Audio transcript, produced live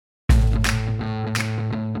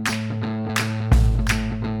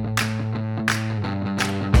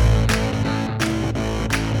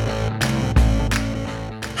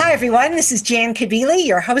Hi, everyone. This is Jan Kabili,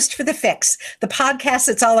 your host for The Fix, the podcast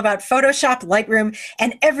that's all about Photoshop, Lightroom,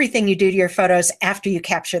 and everything you do to your photos after you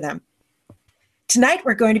capture them. Tonight,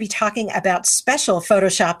 we're going to be talking about special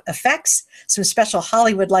Photoshop effects, some special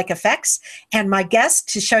Hollywood-like effects, and my guest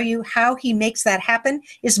to show you how he makes that happen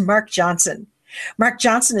is Mark Johnson. Mark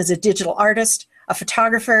Johnson is a digital artist, a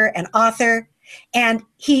photographer, an author, and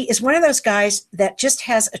he is one of those guys that just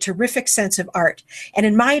has a terrific sense of art. And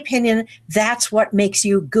in my opinion, that's what makes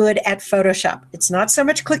you good at Photoshop. It's not so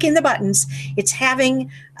much clicking the buttons, it's having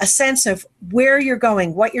a sense of where you're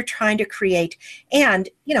going, what you're trying to create, and,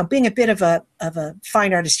 you know, being a bit of a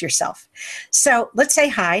fine artist yourself. So let's say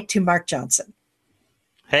hi to Mark Johnson.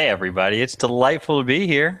 Hey, everybody. It's delightful to be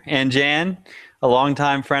here. And Jan, a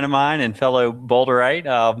longtime friend of mine and fellow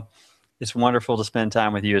Boulderite, it's wonderful to spend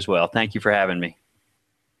time with you as well. Thank you for having me.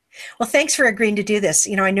 Well, thanks for agreeing to do this.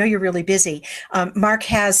 You know, I know you're really busy. Mark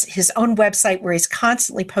has his own website where he's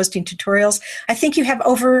constantly posting tutorials. I think you have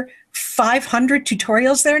over 500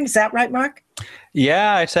 tutorials there. Is that right, Mark?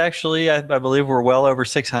 Yeah, it's actually, I believe we're well over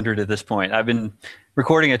 600 at this point. I've been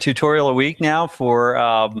recording a tutorial a week now for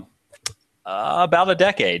about a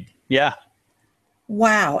decade. Yeah.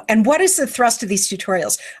 Wow. And what is the thrust of these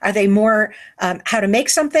tutorials? Are they more how to make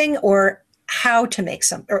something or how to make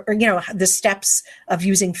something, or, you know, the steps of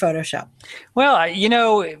using Photoshop? Well, you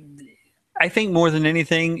know, I think more than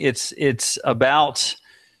anything, it's about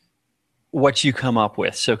what you come up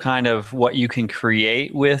with. So kind of what you can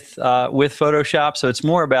create with Photoshop. So it's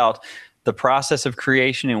more about the process of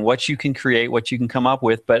creation and what you can create, what you can come up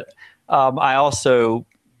with. But I also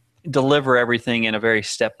deliver everything in a very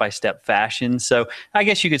step-by-step fashion. So I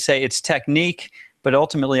guess you could say it's technique, but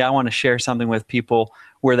ultimately I want to share something with people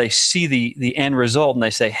where they see the end result and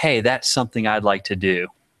they say, hey, that's something I'd like to do.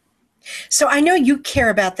 So I know you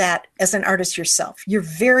care about that as an artist yourself. You're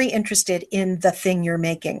very interested in the thing you're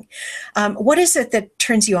making. What is it that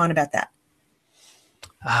turns you on about that?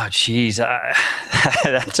 Oh, geez.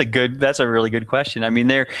 That's a really good question. I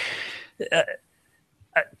mean,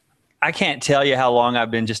 I can't tell you how long I've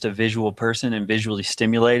been just a visual person and visually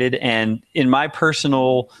stimulated. And in my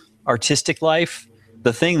personal artistic life,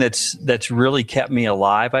 the thing that's really kept me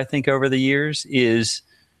alive, I think, over the years is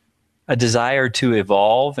a desire to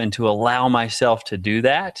evolve and to allow myself to do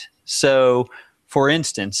that. So, for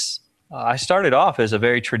instance, I started off as a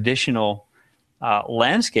very traditional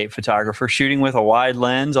landscape photographer, shooting with a wide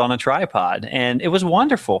lens on a tripod. And it was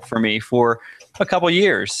wonderful for me for a couple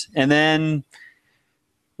years. And then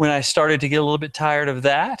when I started to get a little bit tired of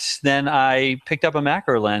that, then I picked up a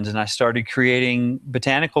macro lens and I started creating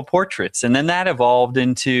botanical portraits. And then that evolved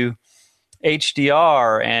into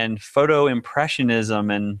HDR and photo impressionism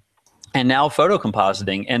and now photo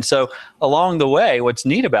compositing. And so along the way, what's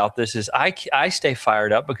neat about this is I stay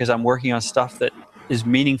fired up because I'm working on stuff that is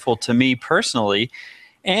meaningful to me personally.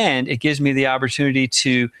 And it gives me the opportunity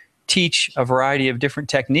to teach a variety of different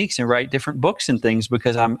techniques and write different books and things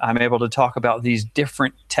because I'm able to talk about these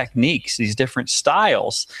different techniques, these different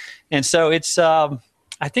styles. And so it's, I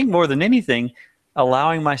think more than anything,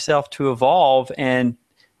 allowing myself to evolve and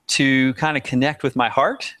to kind of connect with my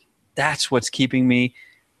heart. That's what's keeping me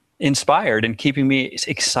inspired and keeping me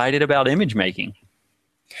excited about image making.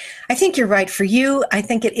 I think you're right. For you, I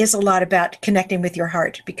think it is a lot about connecting with your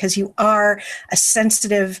heart because you are a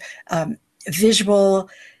sensitive, visual,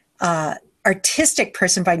 artistic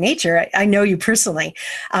person by nature. I know you personally.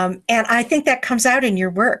 And I think that comes out in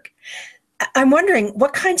your work. I'm wondering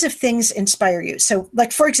what kinds of things inspire you. So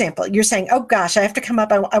like, for example, you're saying, oh gosh, I have to come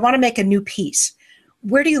up. I want to make a new piece.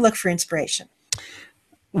 Where do you look for inspiration?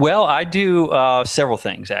 Well, I do several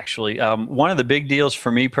things, actually. One of the big deals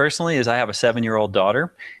for me personally is I have a 7-year-old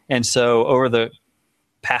daughter. And so over the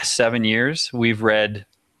past 7 years, we've read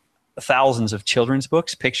thousands of children's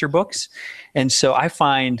books, picture books. And so I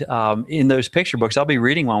find in those picture books, I'll be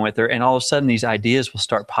reading one with her and all of a sudden these ideas will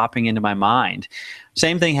start popping into my mind.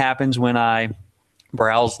 Same thing happens when I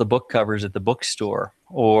browse the book covers at the bookstore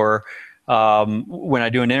or when I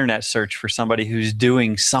do an internet search for somebody who's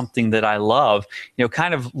doing something that I love, you know,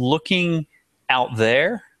 kind of looking out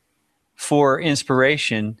there for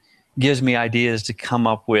inspiration gives me ideas to come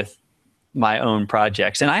up with my own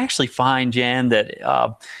projects. And I actually find, Jan,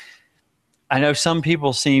 that I know some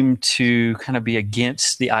people seem to kind of be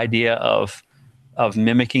against the idea of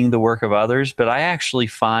mimicking the work of others, but I actually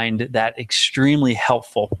find that extremely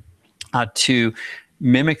helpful to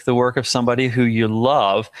mimic the work of somebody who you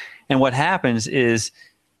love. And what happens is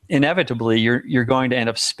inevitably you're going to end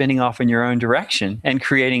up spinning off in your own direction and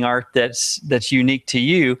creating art that's unique to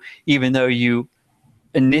you, even though you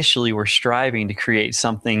initially were striving to create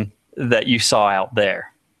something that you saw out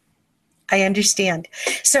there. I understand.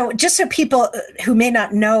 So just so people who may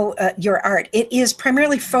not know your art, it is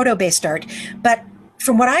primarily photo-based art, but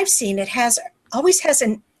from what I've seen, it always has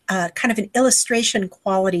an kind of an illustration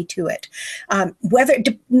quality to it.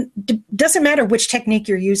 Doesn't matter which technique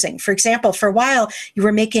you're using. For example, for a while, you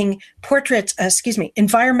were making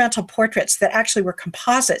environmental portraits that actually were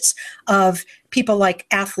composites of people like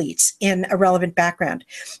athletes in a relevant background.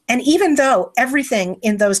 And even though everything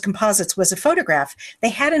in those composites was a photograph, they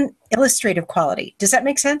had an illustrative quality. Does that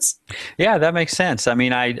make sense? Yeah, that makes sense. I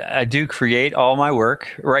mean, I do create all my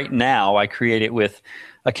work. Right now, I create it with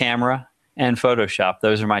a camera and Photoshop.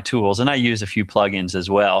 Those are my tools. And I use a few plugins as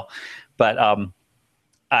well. But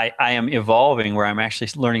I am evolving where I'm actually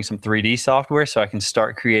learning some 3D software so I can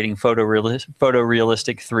start creating photorealistic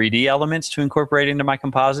 3D elements to incorporate into my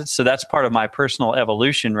composites. So that's part of my personal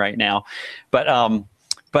evolution right now. But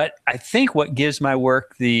I think what gives my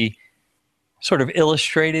work the sort of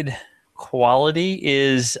illustrated quality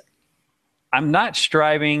is I'm not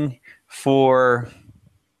striving for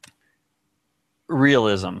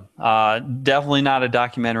realism. Definitely not a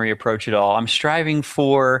documentary approach at all. I'm striving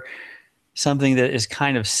for something that is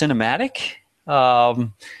kind of cinematic.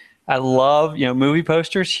 I love, movie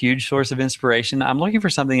posters, huge source of inspiration. I'm looking for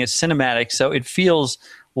something that's cinematic, so it feels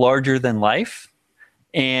larger than life,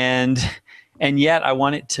 and yet I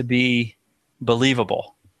want it to be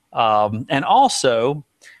believable. And also,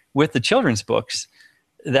 with the children's books,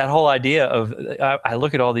 that whole idea of I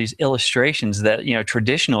look at all these illustrations that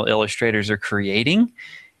traditional illustrators are creating,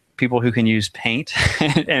 people who can use paint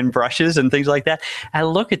and brushes and things like that. I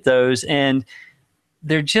look at those and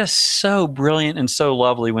they're just so brilliant and so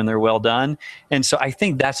lovely when they're well done. And so I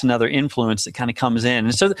think that's another influence that kind of comes in.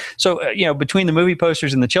 And so between the movie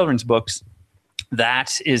posters and the children's books,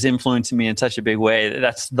 that is influencing me in such a big way.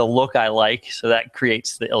 That's the look I like. So that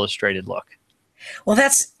creates the illustrated look. Well,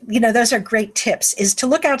 those are great tips, is to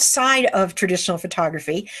look outside of traditional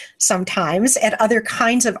photography sometimes at other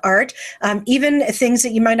kinds of art, even things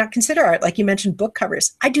that you might not consider art, like you mentioned book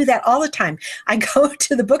covers. I do that all the time. I go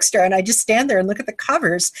to the bookstore and I just stand there and look at the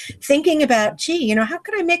covers thinking about, how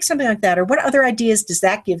could I make something like that? Or what other ideas does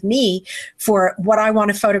that give me for what I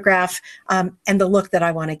want to photograph and the look that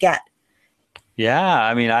I want to get? Yeah,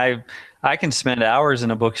 I mean, I can spend hours in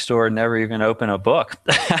a bookstore and never even open a book.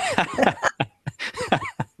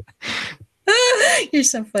 You're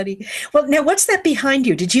so funny. Well, now what's that behind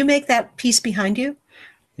you? Did you make that piece behind you?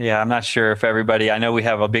 Yeah, I'm not sure if I know we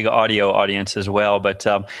have a big audio audience as well, but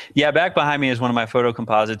back behind me is one of my photo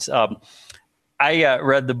composites. I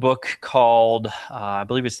read the book called, I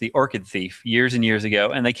believe it's The Orchid Thief, years and years ago,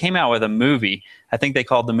 and they came out with a movie. I think they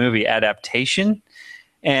called the movie Adaptation,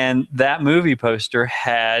 and that movie poster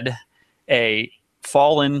had a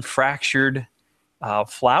fallen, fractured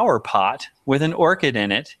flower pot with an orchid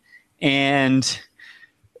in it, and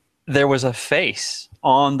there was a face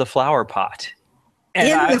on the flower pot.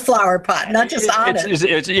 And the flower pot, not just on it.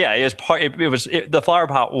 The flower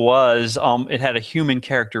pot was, it had a human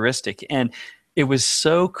characteristic, and it was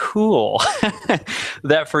so cool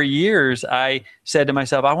that for years I said to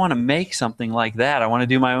myself, I want to make something like that. I want to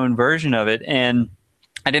do my own version of it. And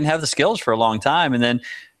I didn't have the skills for a long time. And then,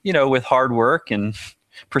 with hard work and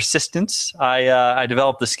persistence, I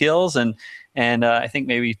developed the skills, and I think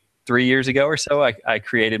maybe 3 years ago or so, I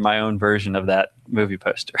created my own version of that movie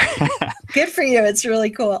poster. Good for you. It's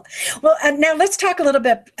really cool. Well, now let's talk a little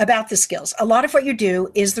bit about the skills. A lot of what you do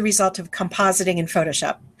is the result of compositing in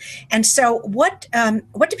Photoshop. And so what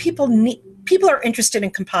do people need? People are interested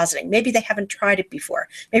in compositing. Maybe they haven't tried it before.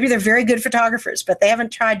 Maybe they're very good photographers, but they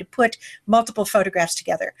haven't tried to put multiple photographs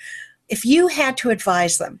together. If you had to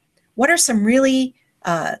advise them, what are some really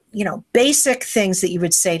basic things that you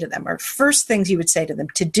would say to them, or first things you would say to them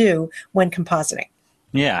to do when compositing?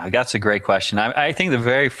 Yeah, that's a great question. I think the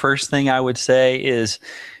very first thing I would say is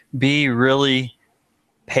be really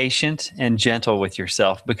patient and gentle with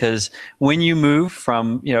yourself, because when you move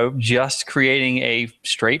from, just creating a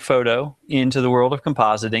straight photo into the world of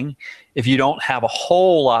compositing, if you don't have a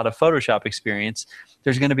whole lot of Photoshop experience,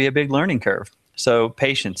 there's going to be a big learning curve. So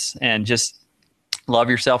patience, and just love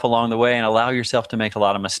yourself along the way and allow yourself to make a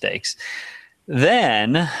lot of mistakes.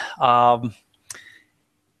 Then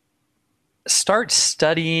start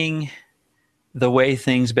studying the way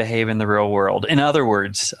things behave in the real world. In other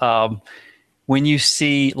words, when you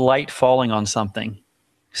see light falling on something,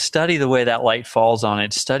 study the way that light falls on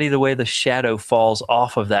it. Study the way the shadow falls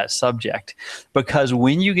off of that subject. Because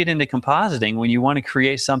when you get into compositing, when you want to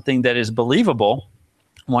create something that is believable,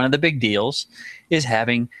 one of the big deals is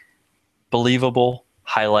having believable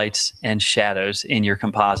highlights and shadows in your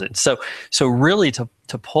composite. So really to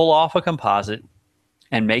pull off a composite,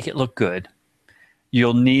 and make it look good.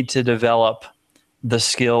 You'll need to develop the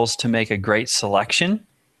skills to make a great selection.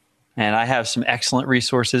 And I have some excellent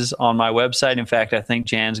resources on my website. In fact, I think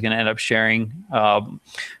Jan's going to end up sharing a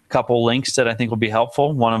couple links that I think will be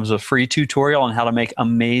helpful. One of them is a free tutorial on how to make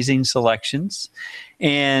amazing selections.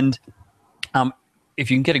 And if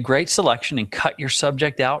you can get a great selection and cut your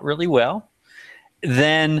subject out really well,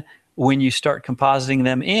 then when you start compositing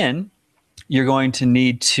them in, you're going to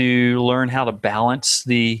need to learn how to balance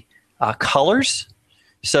the colors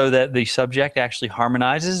so that the subject actually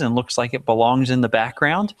harmonizes and looks like it belongs in the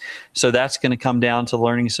background. So that's going to come down to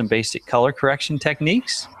learning some basic color correction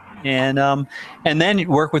techniques, and then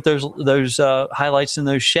work with those highlights and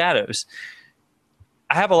those shadows.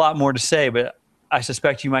 I have a lot more to say, but I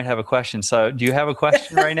suspect you might have a question. So do you have a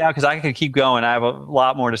question right now? Because I could keep going. I have a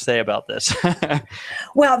lot more to say about this.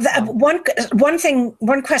 Well,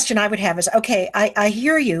 one question I would have is, okay, I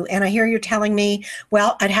hear you, and I hear you're telling me,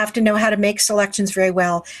 well, I'd have to know how to make selections very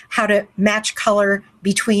well, how to match color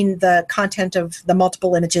between the content of the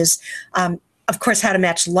multiple images, of course, how to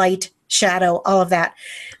match light, shadow, all of that.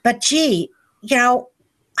 But gee, how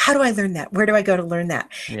do I learn that? Where do I go to learn that?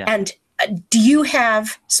 Yeah. And do you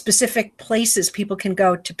have specific places people can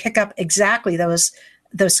go to pick up exactly those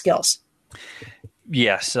skills?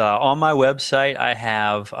 Yes. On my website, I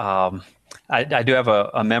have I do have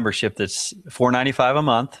a membership that's $4.95 a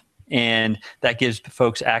month, and that gives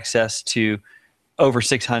folks access to over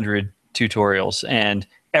 600 tutorials, and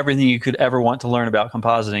everything you could ever want to learn about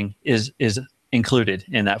compositing is included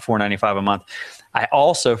in that $4.95 a month. I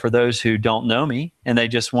also, for those who don't know me and they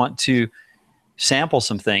just want to sample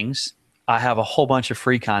some things, I have a whole bunch of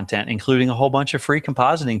free content, including a whole bunch of free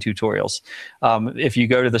compositing tutorials. If you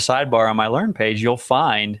go to the sidebar on my Learn page, you'll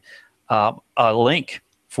find a link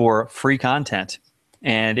for free content.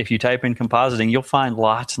 And if you type in compositing, you'll find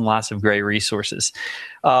lots and lots of great resources.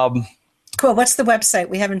 Cool. What's the website?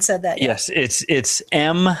 We haven't said that yet. Yes, it's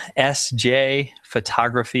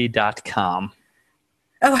msjphotography.com.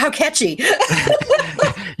 Oh, how catchy.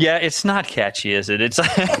 Yeah, it's not catchy, is it? It's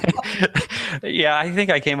yeah, I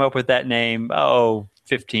think I came up with that name,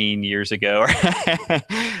 15 years ago.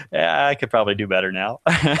 Yeah, I could probably do better now.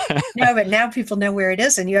 No, but now people know where it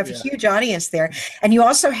is, and you have a huge audience there. And you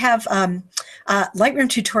also have Lightroom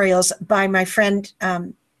tutorials by my friend.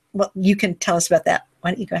 Well, you can tell us about that. Why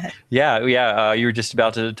don't you go ahead? Yeah. You were just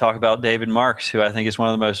about to talk about David Marks, who I think is one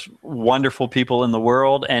of the most wonderful people in the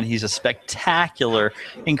world, and he's a spectacular,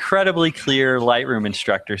 incredibly clear Lightroom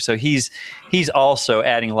instructor. So he's also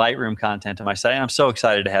adding Lightroom content to my site, and I'm so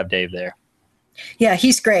excited to have Dave there. Yeah,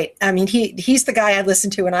 he's great. I mean, he's the guy I listen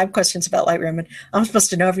to when I have questions about Lightroom, and I'm supposed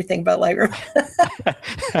to know everything about Lightroom.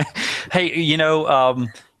 Hey,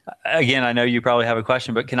 again, I know you probably have a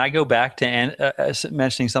question, but can I go back to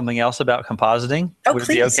mentioning something else about compositing? Oh, Would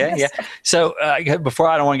please, it be okay? yes. Yeah. So before,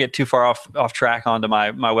 I don't want to get too far off track onto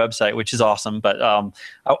my website, which is awesome, but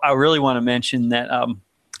I really want to mention that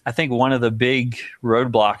I think one of the big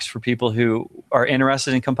roadblocks for people who are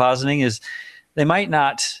interested in compositing is they might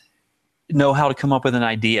not know how to come up with an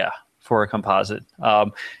idea for a composite.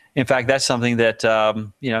 In fact, that's something that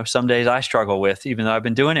some days I struggle with, even though I've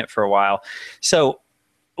been doing it for a while. So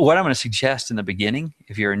what I'm going to suggest in the beginning,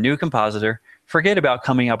 if you're a new compositor, forget about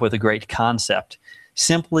coming up with a great concept.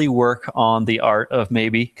 Simply work on the art of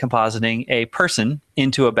maybe compositing a person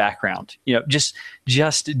into a background. Just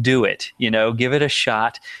do it. Give it a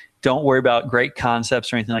shot. Don't worry about great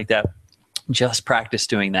concepts or anything like that. Just practice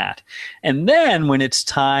doing that. And then when it's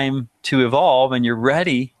time to evolve and you're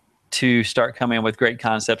ready to start coming up with great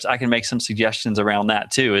concepts, I can make some suggestions around that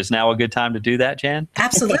too. Is now a good time to do that, Jan?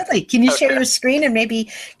 Absolutely. Can you share your screen and maybe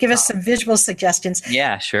give us some visual suggestions?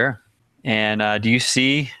 Yeah, sure. And do you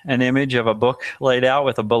see an image of a book laid out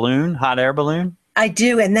with a balloon, hot air balloon? I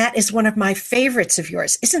do, and that is one of my favorites of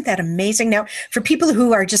yours. Isn't that amazing? Now, for people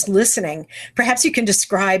who are just listening, perhaps you can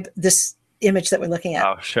describe this image that we're looking at.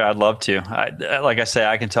 Oh, sure. I'd love to. Like I say,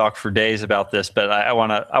 I can talk for days about this, but I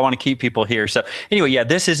want to keep people here. So anyway, yeah,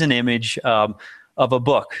 this is an image of a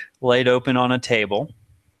book laid open on a table.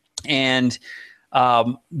 And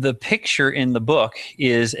the picture in the book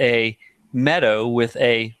is a meadow with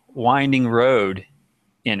a winding road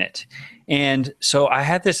in it. And so I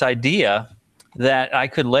had this idea that I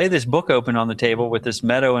could lay this book open on the table with this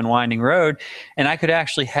meadow and winding road, and I could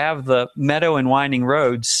actually have the meadow and winding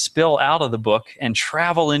road spill out of the book and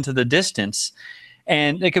travel into the distance.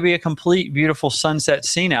 And it could be a complete, beautiful sunset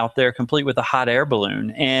scene out there, complete with a hot air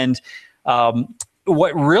balloon. And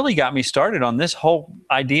what really got me started on this whole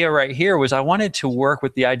idea right here was I wanted to work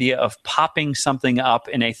with the idea of popping something up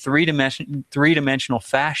in a three-dimensional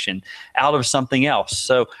fashion out of something else.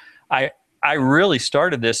 So I really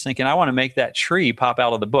started this thinking I want to make that tree pop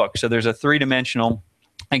out of the book. So there's a 3-dimensional,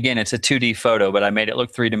 again, it's a 2D photo, but I made it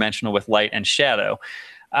look 3-dimensional with light and shadow.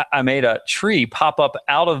 I made a tree pop up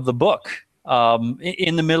out of the book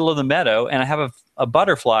in the middle of the meadow, and I have a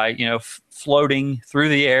butterfly, floating through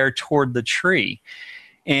the air toward the tree.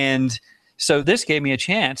 And so this gave me a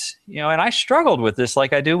chance, and I struggled with this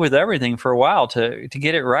like I do with everything for a while to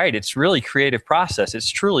get it right. It's really creative process. It's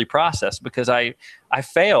truly process because I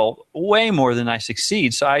fail way more than I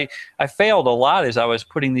succeed. So I failed a lot as I was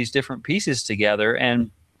putting these different pieces together and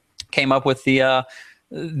came up with the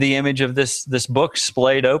image of this book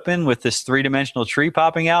splayed open with this 3-dimensional tree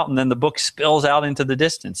popping out, and then the book spills out into the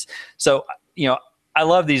distance. So, I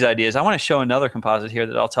love these ideas. I want to show another composite here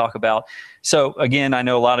that I'll talk about. So again, I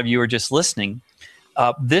know a lot of you are just listening.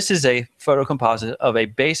 This is a photo composite of a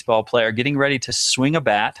baseball player getting ready to swing a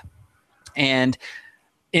bat. And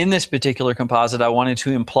in this particular composite, I wanted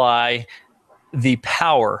to imply the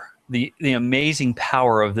power, the amazing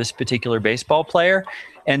power of this particular baseball player.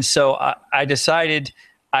 And so I decided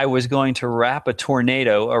I was going to wrap a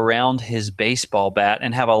tornado around his baseball bat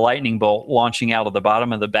and have a lightning bolt launching out of the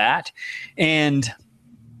bottom of the bat. And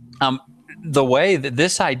the way that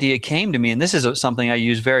this idea came to me, and this is something I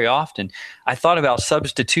use very often, I thought about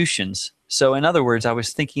substitutions. So in other words, I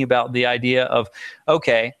was thinking about the idea of,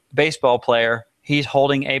 okay, baseball player, he's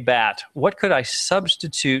holding a bat. What could I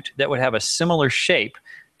substitute that would have a similar shape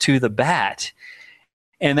to the bat?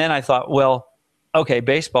 And then I thought, well, okay,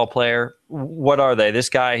 baseball player, what are they? This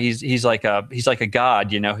guy, he's like a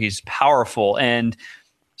god, he's powerful. And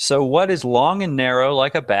so what is long and narrow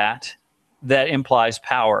like a bat that implies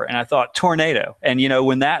power? And I thought tornado. And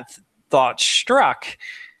when that thought struck,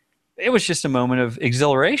 it was just a moment of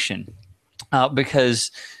exhilaration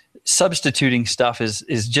because substituting stuff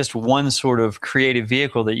is just one sort of creative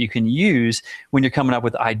vehicle that you can use when you're coming up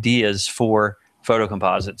with ideas for photo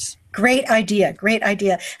composites. Great idea. Great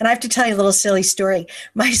idea. And I have to tell you a little silly story.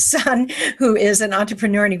 My son, who is an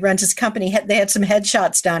entrepreneur and he runs his company, they had some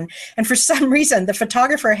headshots done. And for some reason, the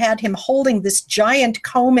photographer had him holding this giant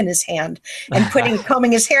comb in his hand and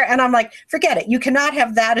combing his hair. And I'm like, forget it. You cannot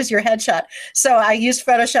have that as your headshot. So I used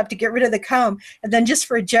Photoshop to get rid of the comb. And then just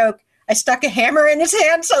for a joke, I stuck a hammer in his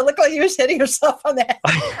hand so it looked like he was hitting himself on the head.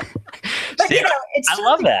 But See, it's I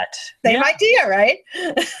love that. Same idea, right?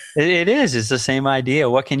 It is. It's the same idea.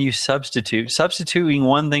 What can you substitute? Substituting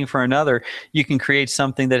one thing for another, you can create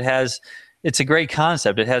something that it's a great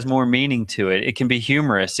concept. It has more meaning to it. It can be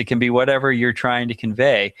humorous. It can be whatever you're trying to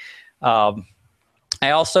convey. I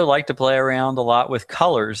also like to play around a lot with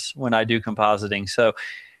colors when I do compositing. So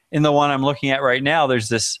in the one I'm looking at right now, there's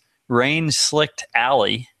this rain-slicked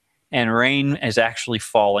alley, and rain is actually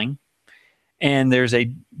falling. And there's a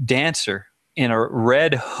dancer in a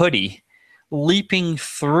red hoodie leaping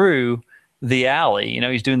through the alley.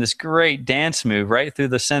 He's doing this great dance move right through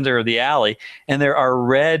the center of the alley. And there are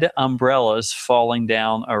red umbrellas falling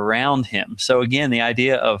down around him. So again, the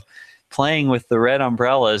idea of playing with the red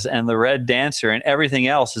umbrellas and the red dancer and everything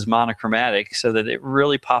else is monochromatic so that it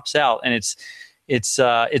really pops out. And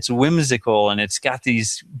it's whimsical, and it's got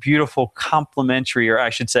these beautiful complementary, or I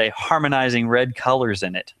should say harmonizing red colors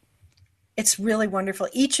in it. It's really wonderful.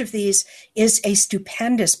 Each of these is a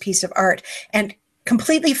stupendous piece of art and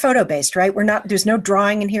completely photo-based, right? There's no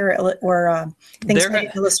drawing in here or things made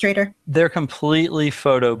in Illustrator. They're completely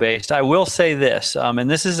photo-based. I will say this, and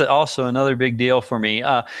this is also another big deal for me.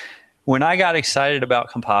 When I got excited about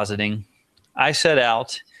compositing, I set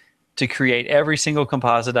out to create every single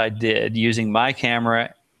composite I did using my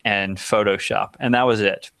camera and Photoshop, and that was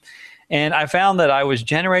it. And I found that I was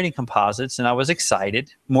generating composites, and I was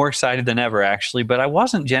excited, more excited than ever actually, but I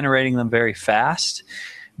wasn't generating them very fast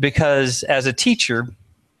because as a teacher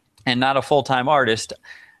and not a full-time artist,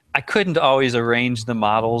 I couldn't always arrange the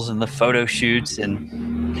models and the photo shoots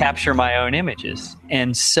and capture my own images.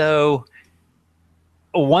 And so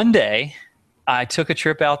one day I took a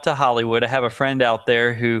trip out to Hollywood. I have a friend out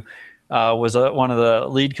there who was one of the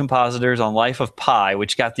lead compositors on Life of Pi,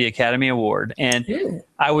 which got the Academy Award. And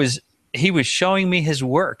he was showing me his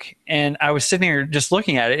work, and I was sitting here just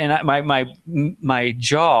looking at it, and my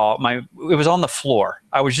jaw, it was on the floor.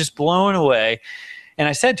 I was just blown away. And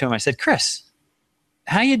I said to him, Chris,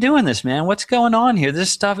 how you doing this, man? What's going on here?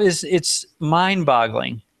 This stuff it's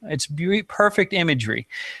mind-boggling. It's perfect imagery.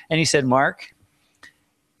 And he said, Mark,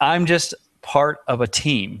 I'm just part of a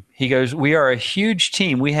team. He goes, we are a huge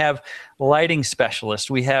team. We have lighting specialists.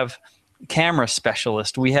 We have camera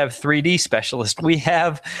specialists. We have 3D specialists. We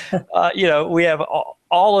have, we have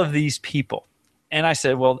all of these people. And I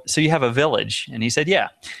said, well, so you have a village? And he said, yeah.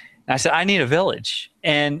 And I said, I need a village.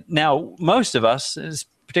 And now most of us,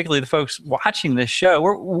 particularly the folks watching this show,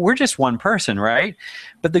 we're just one person, right?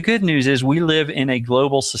 But the good news is we live in a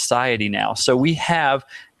global society now. So we have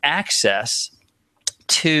access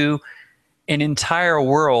to an entire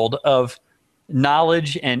world of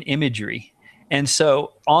knowledge and imagery. And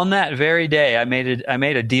so on that very day, I made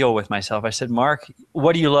a deal with myself. I said, Mark,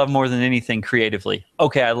 what do you love more than anything creatively?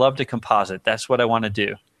 Okay, I love to composite. That's what I want to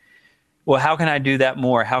do. Well, how can I do that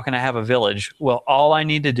more? How can I have a village? Well, all I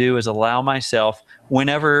need to do is allow myself,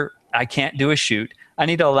 whenever I can't do a shoot, I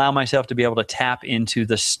need to allow myself to be able to tap into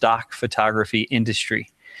the stock photography industry.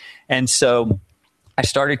 And so I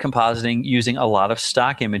started compositing using a lot of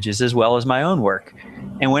stock images as well as my own work.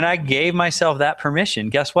 And when I gave myself that permission,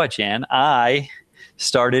 guess what, Jan? I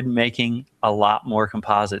started making a lot more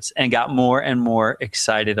composites and got more and more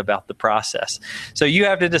excited about the process. So you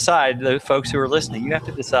have to decide, the folks who are listening, you have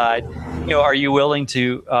to decide, are you willing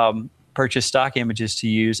to purchase stock images to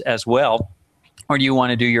use as well, or do you want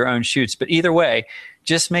to do your own shoots? But either way,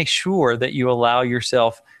 just make sure that you allow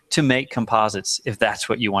yourself to make composites if that's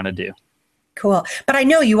what you want to do. Cool. But I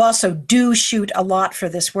know you also do shoot a lot for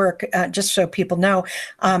this work, just so people know,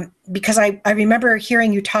 because I remember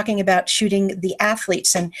hearing you talking about shooting the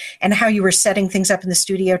athletes and how you were setting things up in the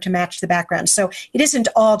studio to match the background. So it isn't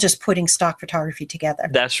all just putting stock photography together.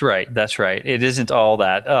 That's right. It isn't all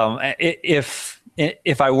that.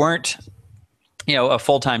 If I weren't, a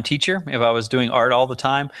full-time teacher, if I was doing art all the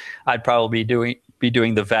time, I'd probably be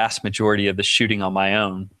doing the vast majority of the shooting on my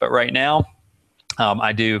own. But right now,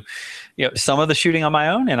 I do, some of the shooting on my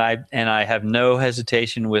own, and I have no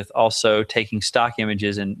hesitation with also taking stock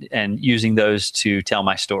images and using those to tell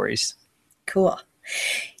my stories. Cool.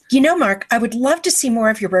 Mark, I would love to see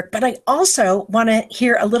more of your work, but I also want to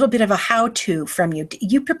hear a little bit of a how-to from you.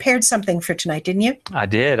 You prepared something for tonight, didn't you? I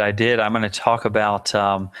did. I'm going to talk about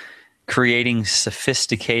creating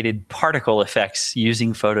sophisticated particle effects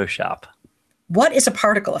using Photoshop. What is a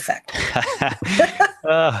particle effect?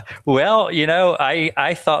 Well,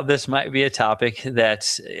 I thought this might be a topic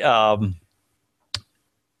that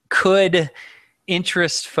could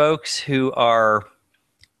interest folks who are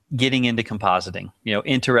getting into compositing,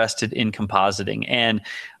 interested in compositing. And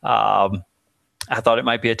I thought it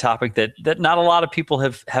might be a topic that not a lot of people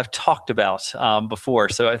have talked about before.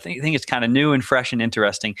 So I think it's kind of new and fresh and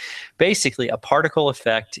interesting. Basically, a particle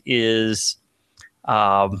effect is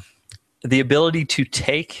the ability to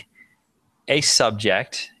take a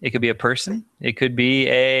subject. It could be a person. It could be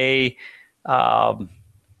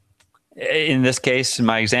in this case, in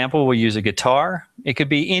my example, we'll use a guitar. It could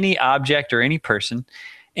be any object or any person,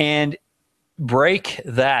 and break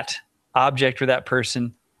that object or that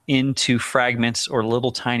person into fragments or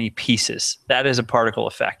little tiny pieces. That is a particle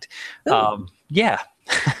effect. Yeah.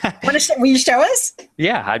 Will you show us?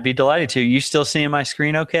 Yeah, I'd be delighted to. You still seeing my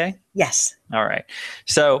screen okay? Yes. All right.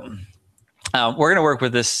 So we're going to work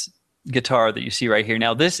with this guitar that you see right here.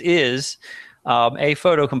 Now, this is a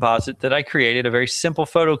photo composite that I created, a very simple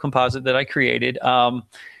photo composite that I created.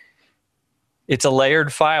 It's a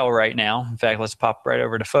layered file right now. In fact, let's pop right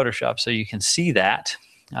over to Photoshop so you can see that.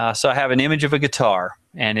 So I have an image of a guitar,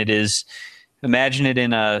 and it is, imagine it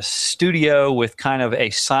in a studio with kind of a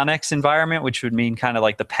Sonex environment, which would mean kind of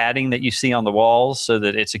like the padding that you see on the walls so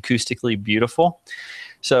that it's acoustically beautiful.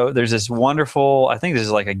 So there's this wonderful, I think this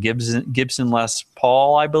is like a Gibson Les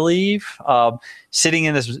Paul, I believe, sitting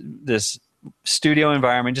in this studio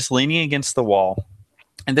environment, just leaning against the wall.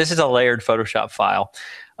 And this is a layered Photoshop file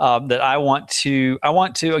that I want to,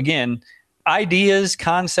 again, ideas,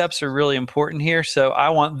 concepts are really important here. So I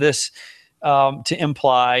want this to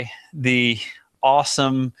imply the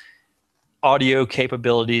awesome audio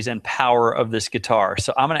capabilities and power of this guitar.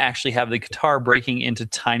 So I'm going to actually have the guitar breaking into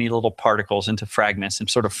tiny little particles, into fragments, and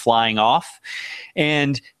sort of flying off.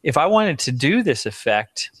 And if I wanted to do this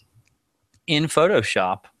effect in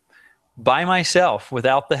Photoshop by myself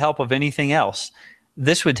without the help of anything else,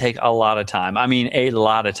 this would take a lot of time. I mean, a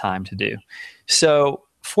lot of time to do. So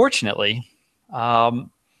fortunately,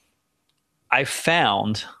 I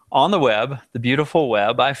found on the web, the beautiful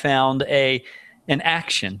web, I found an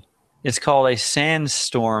action. It's called a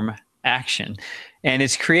sandstorm action. And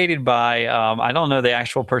it's created by, I don't know the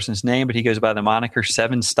actual person's name, but he goes by the moniker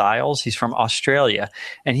Seven Styles. He's from Australia.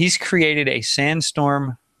 And he's created a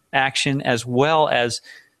sandstorm action as well as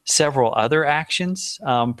several other actions,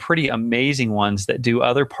 pretty amazing ones that do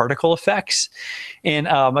other particle effects. And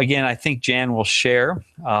again, I think Jan will share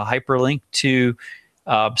a hyperlink to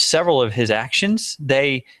several of his actions.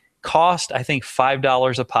 They cost, I think,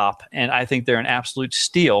 $5 a pop, and I think they're an absolute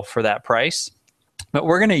steal for that price. But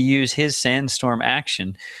we're going to use his sandstorm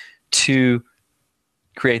action to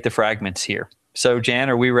create the fragments here. So,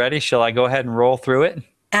 Jan, are we ready? Shall I go ahead and roll through it?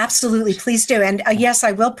 Absolutely. Please do. And yes,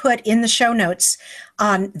 I will put in the show notes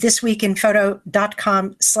on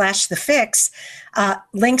thisweekinphoto.com/thefix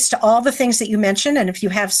links to all the things that you mentioned. And if you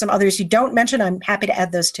have some others you don't mention, I'm happy to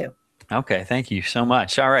add those too. Okay. Thank you so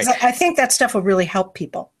much. All right. I think that stuff will really help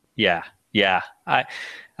people. Yeah. I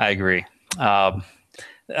agree. There'll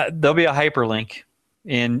be a hyperlink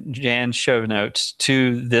in Jan's show notes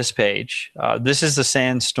to this page. This is the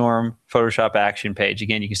Sandstorm Photoshop action page.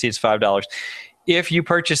 Again, you can see it's $5. If you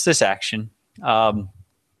purchase this action,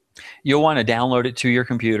 you'll want to download it to your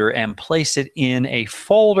computer and place it in a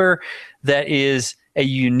folder that is a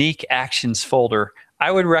unique actions folder. I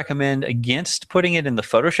would recommend against putting it in the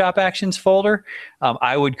Photoshop actions folder.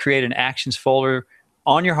 I would create an actions folder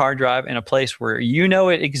on your hard drive in a place where you know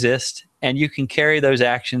it exists, and you can carry those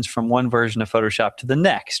actions from one version of Photoshop to the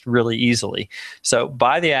next really easily. So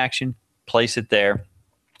buy the action, place it there,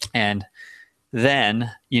 and then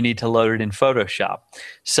you need to load it in Photoshop.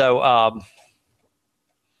 So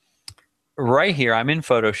right here, I'm in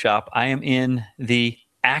Photoshop. I am in the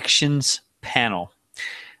Actions panel.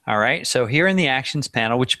 All right, so here in the Actions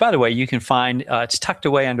panel, which, by the way, you can find, it's tucked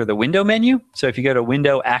away under the Window menu. So if you go to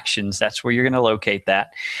Window Actions, that's where you're going to locate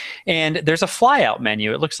that. And there's a flyout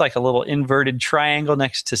menu. It looks like a little inverted triangle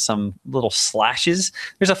next to some little slashes.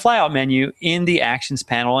 There's a flyout menu in the Actions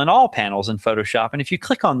panel and all panels in Photoshop. And if you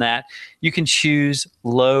click on that, you can choose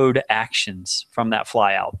Load Actions from that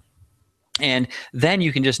flyout. And then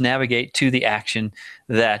you can just navigate to the action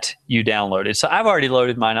that you downloaded. So I've already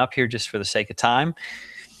loaded mine up here just for the sake of time.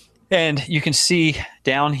 And you can see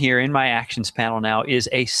down here in my actions panel now is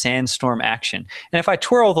a Sandstorm action. And if I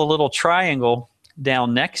twirl the little triangle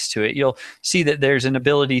down next to it, you'll see that there's an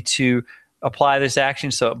ability to apply this action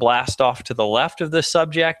so it blasts off to the left of the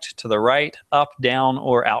subject, to the right, up, down,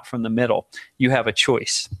 or out from the middle. You have a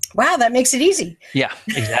choice. Wow, that makes it easy. Yeah,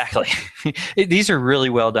 exactly. These are really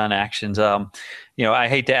well done actions. I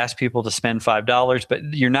hate to ask people to spend $5, but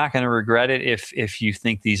you're not going to regret it if you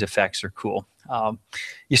think these effects are cool.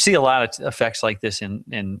 You see a lot of effects like this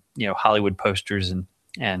in Hollywood posters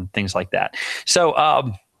and things like that.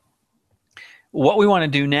 So what we want to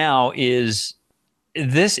do now is,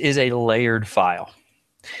 this is a layered file.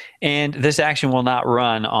 And this action will not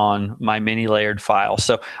run on my mini layered file.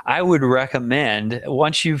 So I would recommend,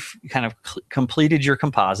 once you've kind of completed your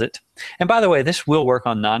composite, and by the way, this will work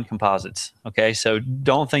on non-composites. Okay, so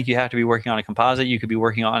don't think you have to be working on a composite. You could be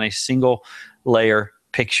working on a single layer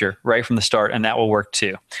picture right from the start, and that will work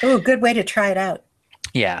too. Oh, good way to try it out.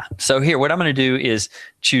 Yeah. So here, what I'm going to do is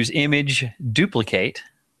choose Image, Duplicate,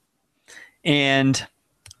 and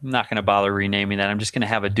I'm not going to bother renaming that. I'm just going to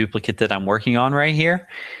have a duplicate that I'm working on right here.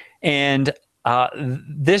 And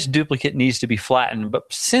this duplicate needs to be flattened.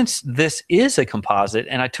 But since this is a composite,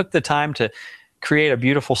 and I took the time to create a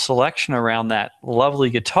beautiful selection around that lovely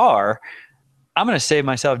guitar, I'm going to save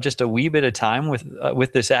myself just a wee bit of time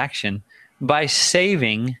with this action by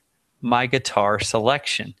saving my guitar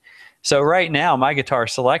selection. So right now, my guitar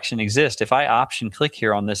selection exists. If I option click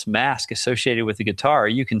here on this mask associated with the guitar,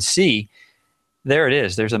 you can see there it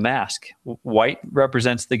is. There's a mask. White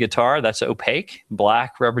represents the guitar. That's opaque.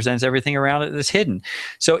 Black represents everything around it that's hidden.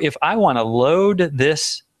 So if I want to load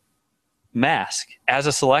this mask as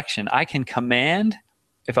a selection, I can command,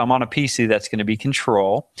 if I'm on a PC, that's going to be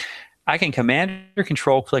Control. I can command or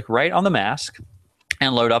Control click right on the mask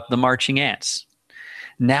and load up the marching ants.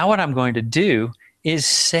 Now what I'm going to do is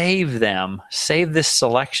save this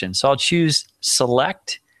selection. So I'll choose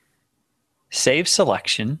Select, Save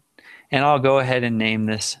Selection, and I'll go ahead and name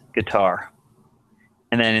this guitar.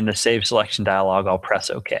 And then in the Save Selection dialog, I'll press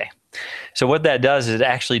OK. So what that does is it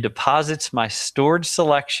actually deposits my stored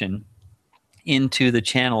selection into the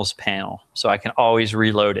Channels panel, so I can always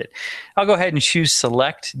reload it. I'll go ahead and choose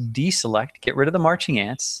Select, Deselect, get rid of the marching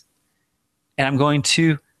ants, and I'm going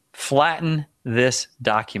to flatten this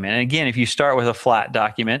document. And again, if you start with a flat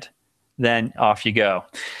document, then off you go.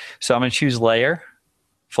 So I'm going to choose Layer,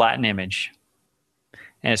 Flatten Image.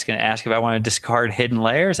 And it's going to ask if I want to discard hidden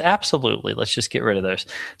layers. Absolutely. Let's just get rid of those.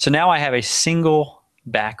 So now I have a single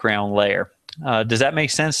background layer. Does that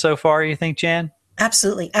make sense so far, you think, Jan?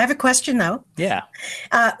 Absolutely. I have a question, though. Yeah.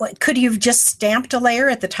 Could you have just stamped a layer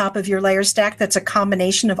at the top of your layer stack that's a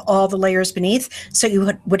combination of all the layers beneath, so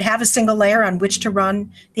you would have a single layer on which to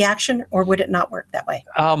run the action, or would it not work that way?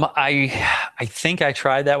 I think I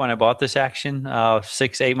tried that when I bought this action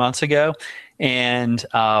 6-8 months ago, and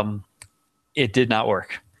it did not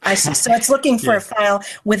work. I see. So it's looking for a file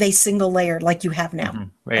with a single layer like you have now.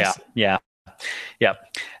 Mm-hmm. Yeah.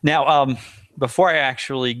 Now, before I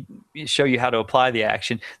actually show you how to apply the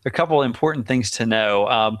action, there are a couple of important things to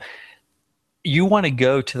know. You want to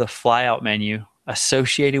go to the flyout menu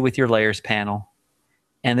associated with your layers panel.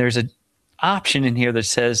 And there's an option in here that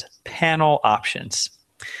says panel options.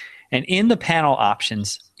 And in the panel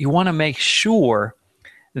options, you want to make sure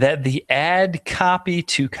that the add copy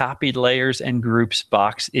to copied layers and groups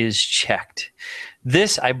box is checked.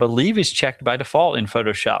 This, I believe, is checked by default in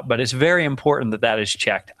Photoshop, but it's very important that that is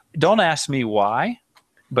checked. Don't ask me why,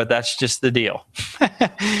 but that's just the deal.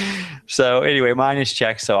 So anyway, mine is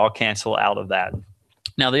checked, so I'll cancel out of that.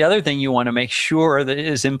 Now, the other thing you want to make sure that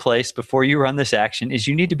is in place before you run this action is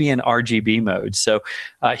you need to be in RGB mode. So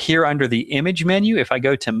here under the image menu, if I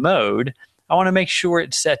go to mode, I want to make sure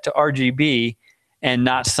it's set to RGB and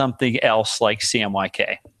not something else like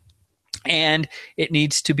CMYK. And it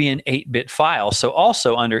needs to be an 8-bit file. So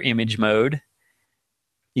also under image mode,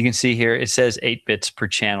 you can see here it says 8 bits per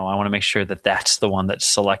channel. I want to make sure that that's the one that's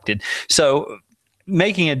selected. So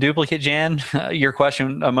making a duplicate, Jan, your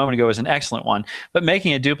question a moment ago was an excellent one, but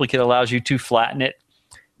making a duplicate allows you to flatten it,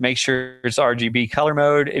 make sure it's RGB color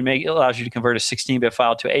mode. It allows you to convert a 16-bit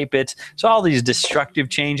file to 8 bits. So all these destructive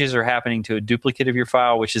changes are happening to a duplicate of your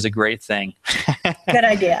file, which is a great thing. Good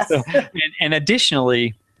idea. And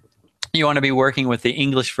additionally, you want to be working with the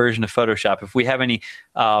English version of Photoshop. If we have any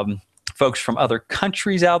folks from other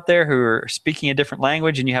countries out there who are speaking a different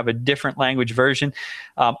language and you have a different language version,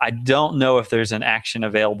 I don't know if there's an action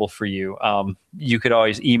available for you. You could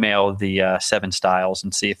always email the 7 Styles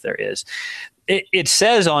and see if there is. It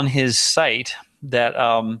says on his site that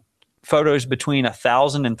photos between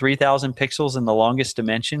 1,000 and 3,000 pixels in the longest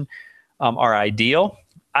dimension are ideal.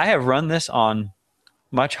 I have run this on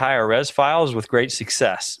much higher res files with great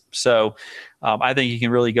success. So I think you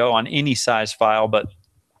can really go on any size file, but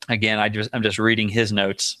again, I'm just reading his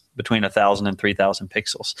notes between 1,000 and 3,000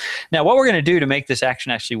 pixels. Now, what we're going to do to make this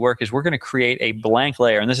action actually work is we're going to create a blank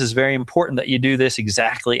layer. And this is very important that you do this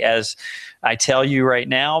exactly as I tell you right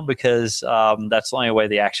now, because that's the only way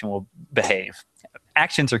the action will behave.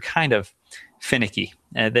 Actions are kind of finicky,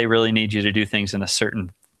 and they really need you to do things in a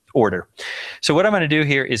certain order. So what I'm going to do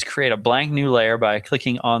here is create a blank new layer by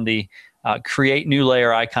clicking on the Create New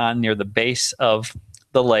Layer icon near the base of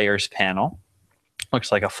the Layers panel.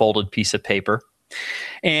 Looks like a folded piece of paper.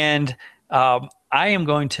 And I am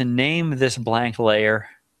going to name this blank layer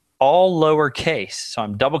all lowercase. So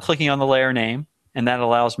I'm double clicking on the layer name, and that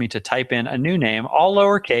allows me to type in a new name, all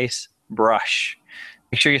lowercase, brush.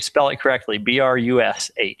 Make sure you spell it correctly,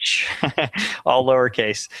 B-R-U-S-H, all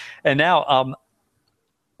lowercase. And now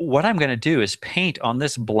what I'm going to do is paint on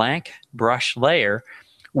this blank brush layer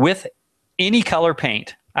with any color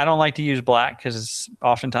paint. I don't like to use black because it's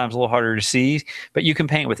oftentimes a little harder to see, but you can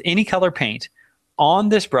paint with any color paint on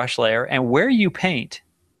this brush layer, and where you paint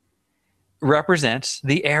represents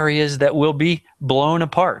the areas that will be blown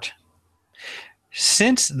apart.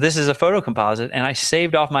 Since this is a photo composite and I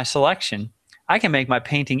saved off my selection, I can make my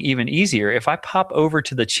painting even easier. If I pop over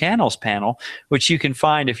to the Channels panel, which you can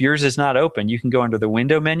find if yours is not open, you can go under the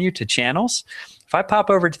Window menu to Channels. If I pop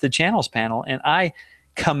over to the Channels panel and I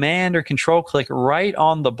Command or Control click right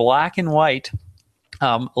on the black and white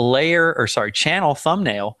channel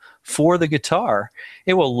thumbnail for the guitar,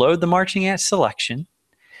 it will load the marching ant selection.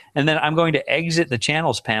 And then I'm going to exit the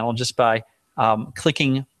Channels panel just by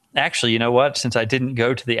clicking. Actually, you know what? Since I didn't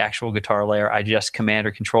go to the actual guitar layer, I just Command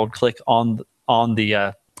or Control click on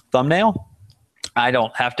the thumbnail. I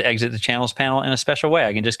don't have to exit the Channels panel in a special way.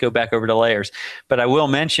 I can just go back over to Layers. But I will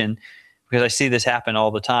mention, because I see this happen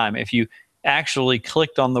all the time, if you actually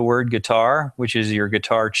clicked on the word guitar, which is your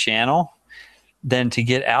guitar channel, then to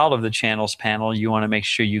get out of the Channels panel, you want to make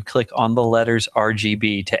sure you click on the letters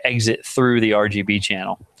RGB to exit through the RGB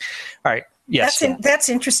channel. All right. Yes. That's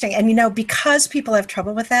interesting. And, because people have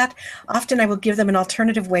trouble with that, often I will give them an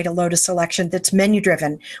alternative way to load a selection that's menu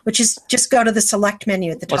driven, which is just go to the select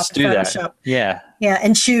menu at the top of Photoshop. That. Yeah. Yeah.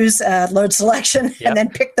 And choose load selection, yep. And then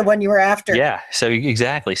pick the one you were after. Yeah. So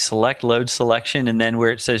exactly. Select load selection. And then where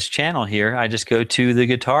it says channel here, I just go to the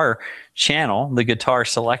guitar channel, the guitar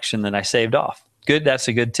selection that I saved off. Good. That's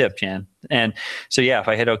a good tip, Jan. And so, yeah, if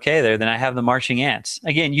I hit OK there, then I have the marching ants.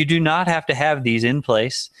 Again, you do not have to have these in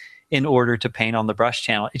place in order to paint on the brush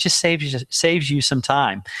channel. It just saves you some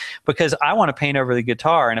time, because I want to paint over the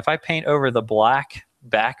guitar. And if I paint over the black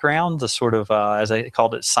background, the sort of, as I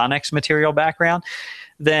called it, Sonex material background,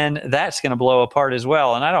 then that's going to blow apart as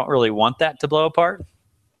well. And I don't really want that to blow apart.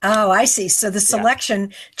 Oh, I see. So the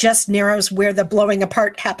selection just narrows where the blowing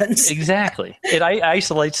apart happens. Exactly. It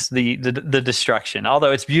isolates the destruction,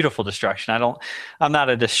 although it's beautiful destruction. I'm not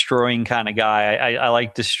a destroying kind of guy. I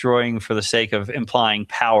like destroying for the sake of implying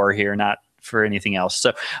power here, not for anything else. So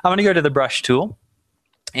I'm going to go to the brush tool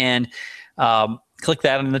and click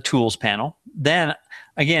that in the tools panel. Then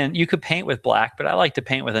Again, you could paint with black, but I like to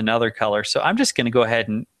paint with another color. So I'm just going to go ahead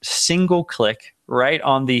and single click right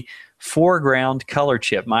on the foreground color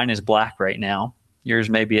chip. Mine is black right now. Yours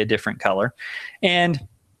may be a different color. And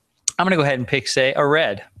I'm going to go ahead and pick, say, a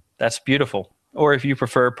red. That's beautiful. Or if you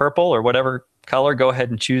prefer purple or whatever color, go ahead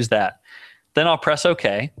and choose that. Then I'll press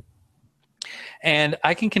OK. And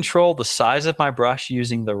I can control the size of my brush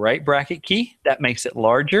using the right bracket key. That makes it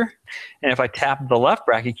larger. And if I tap the left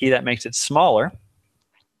bracket key, that makes it smaller.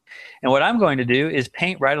 And what I'm going to do is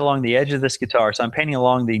paint right along the edge of this guitar. So I'm painting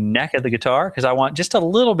along the neck of the guitar because I want just a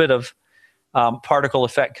little bit of particle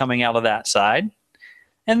effect coming out of that side.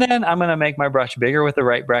 And then I'm going to make my brush bigger with the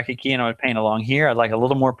right bracket key, and I'm going to paint along here. I'd like a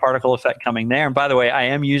little more particle effect coming there. And by the way, I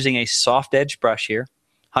am using a soft edge brush here.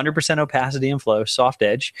 100% opacity and flow, soft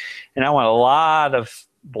edge. And I want a lot of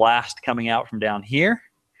blast coming out from down here.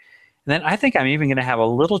 And then I think I'm even going to have a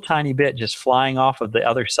little tiny bit just flying off of the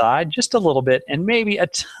other side, just a little bit, and maybe a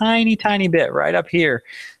tiny, tiny bit right up here.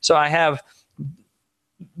 So I have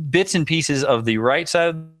bits and pieces of the right side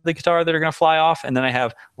of the guitar that are going to fly off, and then I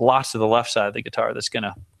have lots of the left side of the guitar that's going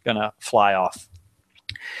to fly off.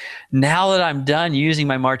 Now that I'm done using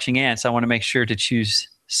my marching ants, I want to make sure to choose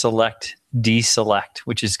select deselect,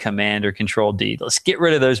 which is Command or Control D. Let's get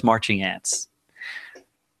rid of those marching ants.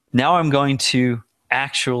 Now I'm going to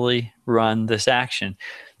actually run this action.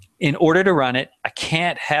 In order to run it, I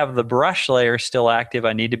can't have the brush layer still active.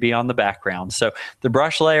 I need to be on the background. So the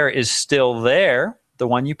brush layer is still there, the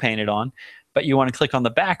one you painted on, but you want to click on the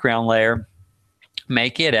background layer,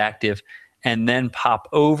 make it active, and then pop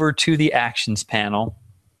over to the Actions panel.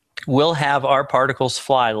 We'll have our particles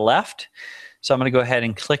fly left. So I'm going to go ahead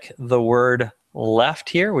and click the word left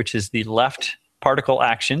here, which is the left particle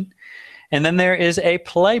action. And then there is a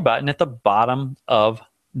play button at the bottom of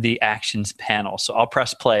the Actions panel. So I'll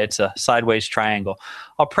press play. It's a sideways triangle.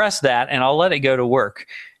 I'll press that and I'll let it go to work.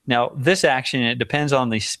 Now, this action, it depends on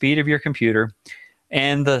the speed of your computer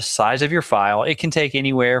and the size of your file. It can take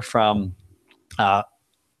anywhere from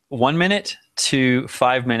 1 minute to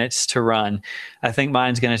 5 minutes to run. I think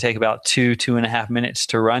mine's going to take about 2.5 minutes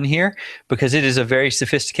to run here because it is a very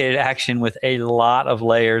sophisticated action with a lot of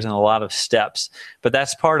layers and a lot of steps. But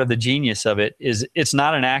that's part of the genius of it, is it's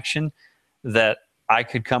not an action that I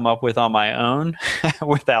could come up with on my own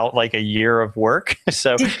without like a year of work.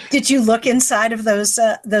 So did you look inside of those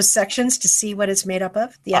sections to see what it's made up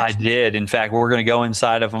of? I did. In fact, we're going to go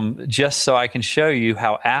inside of them just so I can show you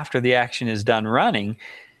how after the action is done running,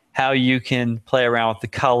 how you can play around with the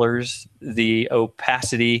colors, the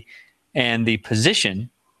opacity, and the position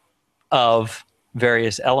of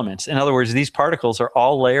various elements. In other words, these particles are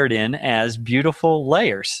all layered in as beautiful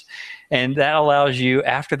layers. And that allows you,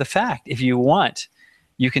 after the fact, if you want,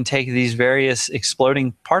 you can take these various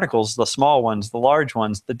exploding particles, the small ones, the large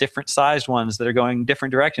ones, the different sized ones that are going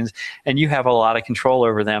different directions, and you have a lot of control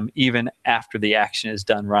over them even after the action is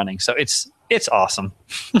done running. So it's awesome.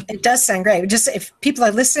 It does sound great. Just if people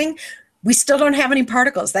are listening, we still don't have any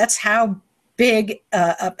particles. That's how big,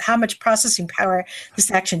 how much processing power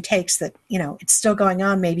this action takes, that, you know, it's still going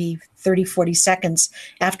on maybe 30, 40 seconds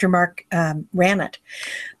after Mark ran it.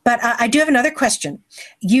 But I do have another question.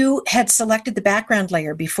 You had selected the background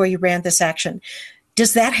layer before you ran this action.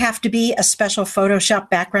 Does that have to be a special Photoshop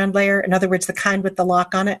background layer? In other words, the kind with the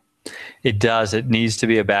lock on it? It does. It needs to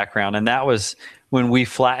be a background. And that was when we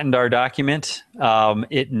flattened our document,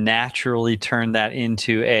 it naturally turned that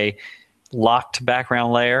into a locked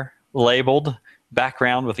background layer, labeled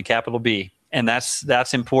background with a capital B. And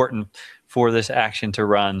that's important for this action to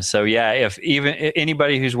run. So yeah, if even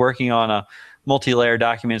anybody who's working on a multi-layer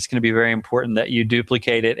document, it's going to be very important that you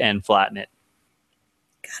duplicate it and flatten it.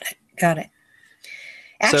 Got it.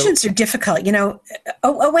 Actions are difficult, you know.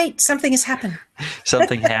 Oh, wait, something has happened.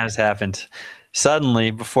 Something has happened.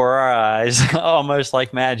 Suddenly, before our eyes, almost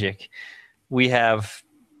like magic, we have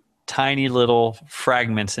tiny little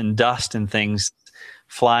fragments and dust and things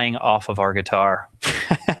flying off of our guitar.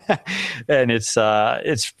 And it's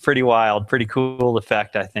pretty wild, pretty cool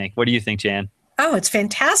effect, I think. What do you think, Jan? Oh, it's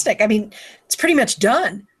fantastic. I mean, it's pretty much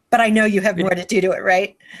done, but I know you have more to do to it,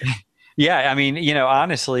 right? Yeah, I mean, you know,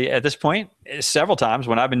 honestly, at this point, several times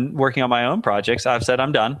when I've been working on my own projects, I've said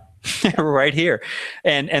I'm done right here.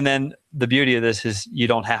 And then the beauty of this is you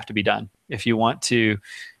don't have to be done. If you want to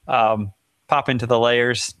pop into the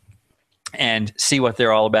layers and see what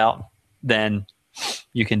they're all about, then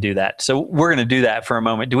you can do that. So we're going to do that for a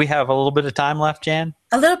moment. Do we have a little bit of time left, Jan?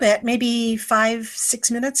 A little bit, maybe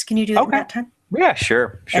 5-6 minutes. Can you do it in that time? Yeah,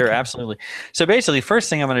 sure, Okay. Absolutely. So basically, first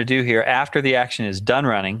thing I'm going to do here after the action is done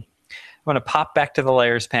running, going to pop back to the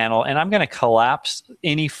layers panel, and I'm going to collapse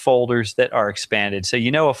any folders that are expanded. So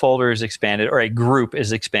a folder is expanded, or a group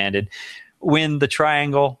is expanded when the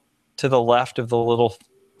triangle to the left of the little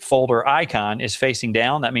folder icon is facing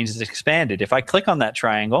down. That means it's expanded. If I click on that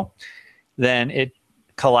triangle, then it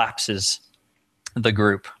collapses the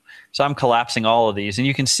group. So I'm collapsing all of these. And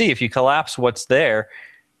you can see if you collapse what's there,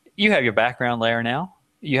 you have your background layer now.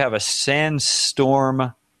 You have a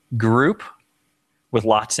sandstorm group with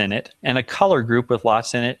lots in it, and a color group with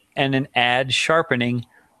lots in it, and an add sharpening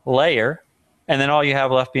layer. And then all you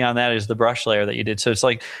have left beyond that is the brush layer that you did. So it's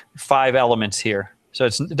like 5 elements here. So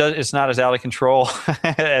it's not as out of control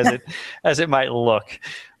as it might look.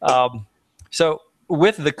 So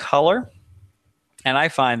with the color, and I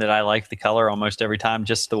find that I like the color almost every time,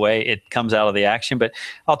 just the way it comes out of the action. But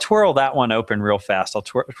I'll twirl that one open real fast. I'll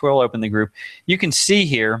twirl open the group. You can see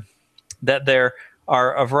here that there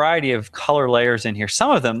are a variety of color layers in here.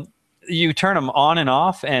 Some of them, you turn them on and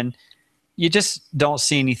off, and you just don't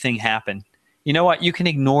see anything happen. You know what? You can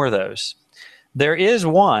ignore those. There is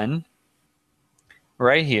one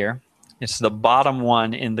right here. It's the bottom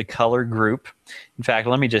one in the color group. In fact,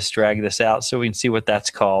 let me just drag this out so we can see what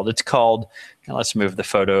that's called. It's called, and let's move the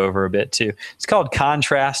photo over a bit too. It's called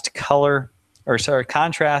contrast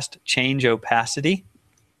change opacity.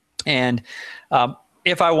 And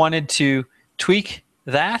if I wanted to tweak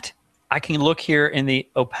that, I can look here in the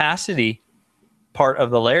opacity part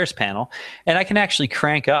of the layers panel, and I can actually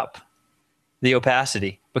crank up the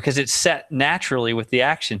opacity because it's set naturally with the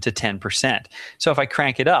action to 10%. So if I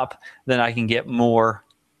crank it up, then I can get more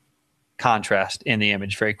contrast in the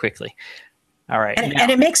image very quickly. All right.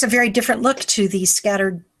 And it makes a very different look to these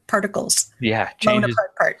scattered particles. Yeah. Changes,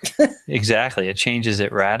 part. Exactly. It changes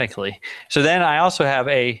it radically. So then I also have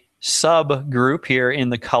a subgroup here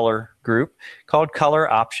in the color group called color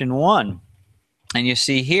option 1. And you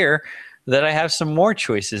see here that I have some more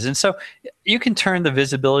choices. And so you can turn the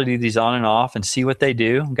visibility of these on and off and see what they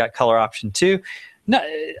do. I've got color option 2. No,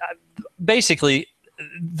 basically,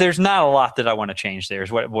 there's not a lot that I want to change there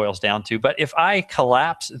is what it boils down to. But if I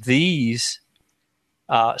collapse these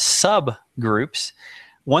subgroups,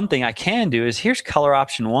 one thing I can do is here's color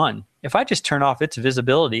option 1. If I just turn off its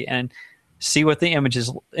visibility and see what the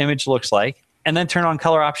image looks like, and then turn on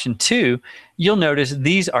color option 2, you'll notice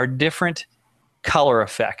these are different color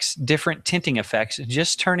effects, different tinting effects,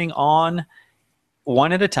 just turning on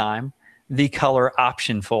one at a time the color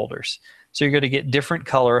option folders. So you're going to get different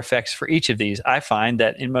color effects for each of these. I find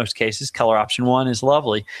that in most cases, color option 1 is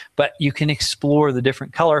lovely, but you can explore the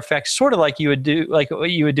different color effects, sort of like you would do, like what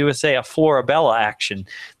you would do with, say, a Florabella action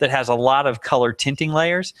that has a lot of color tinting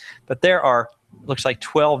layers. But there are, looks like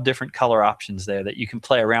 12 different color options there that you can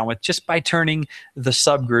play around with just by turning the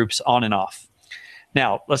subgroups on and off.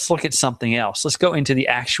 Now, let's look at something else. Let's go into the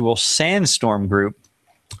actual sandstorm group.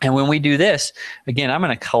 And when we do this, again, I'm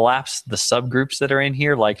going to collapse the subgroups that are in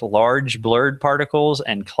here, like large blurred particles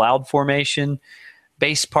and cloud formation,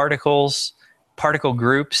 base particles, particle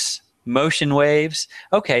groups, motion waves.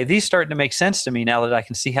 Okay, these starting to make sense to me now that I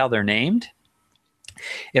can see how they're named.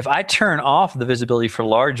 If I turn off the visibility for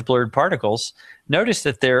large blurred particles, notice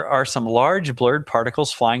that there are some large blurred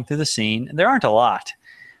particles flying through the scene. There aren't a lot,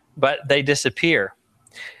 but they disappear.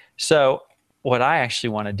 So what I actually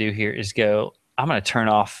want to do here is I'm going to turn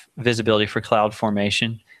off visibility for cloud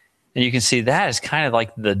formation. And you can see that is kind of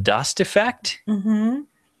like the dust effect. Mm-hmm.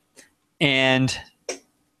 And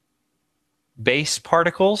base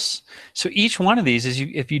particles. So each one of these,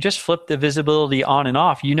 if you just flip the visibility on and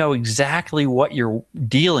off, you know exactly what you're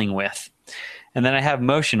dealing with. And then I have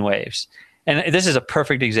motion waves. And this is a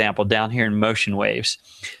perfect example down here in motion waves.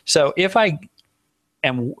 So if I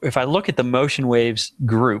look at the motion waves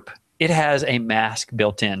group, it has a mask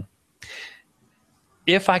built in.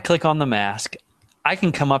 If I click on the mask, I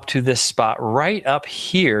can come up to this spot right up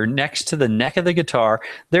here next to the neck of the guitar.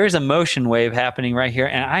 There's a motion wave happening right here,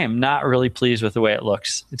 and I am not really pleased with the way it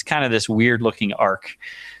looks. It's kind of this weird looking arc.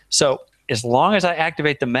 So as long as I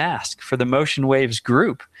activate the mask for the motion waves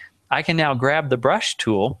group, I can now grab the brush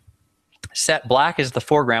tool, set black as the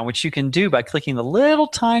foreground, which you can do by clicking the little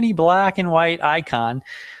tiny black and white icon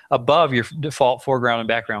above your default foreground and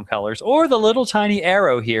background colors, or the little tiny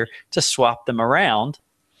arrow here to swap them around.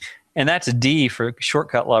 And that's D for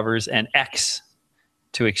shortcut lovers and X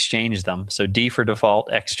to exchange them. So D for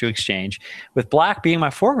default, X to exchange. With black being my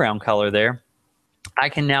foreground color there, I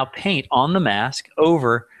can now paint on the mask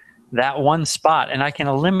over that one spot, and I can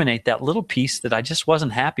eliminate that little piece that I just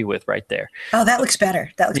wasn't happy with right there. Oh, that looks better.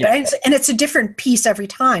 That looks better. And it's a different piece every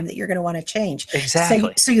time that you're going to want to change.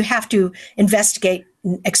 Exactly. So you have to investigate,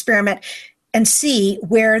 experiment, and see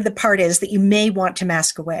where the part is that you may want to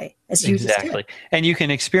mask away. as you just did. Exactly. And you can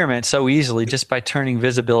experiment so easily just by turning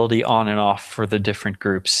visibility on and off for the different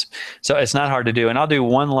groups. So it's not hard to do. And I'll do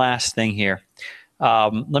one last thing here.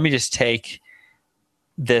 Let me just take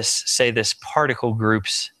this particle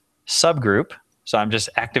groups subgroup. So I'm just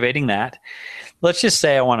activating that. Let's just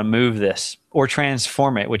say I want to move this or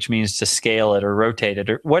transform it, which means to scale it or rotate it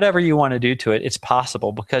or whatever you want to do to it. It's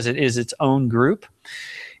possible because it is its own group.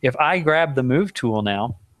 If I grab the move tool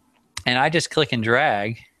now and I just click and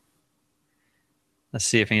drag, let's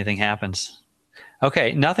see if anything happens.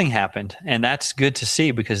 Okay, nothing happened. And that's good to see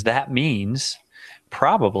because that means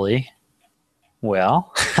probably,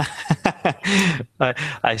 well,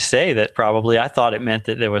 I say that probably. I thought it meant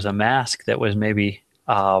that there was a mask that was maybe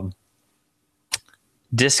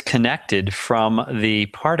disconnected from the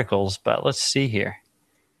particles, but let's see here.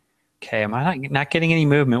 Okay, am I not getting any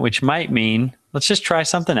movement, which might mean, let's just try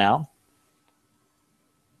something out.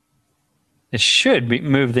 It should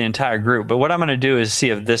move the entire group, but what I'm going to do is see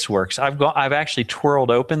if this works. I've actually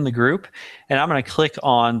twirled open the group, and I'm going to click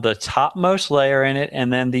on the topmost layer in it,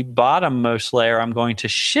 and then the bottommost layer I'm going to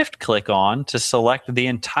shift click on to select the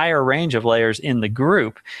entire range of layers in the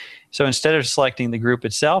group. So instead of selecting the group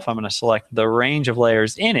itself, I'm going to select the range of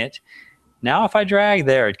layers in it. Now if I drag,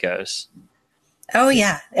 there it goes. Oh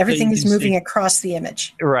yeah, everything is moving across the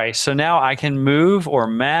image. Right, so now I can move or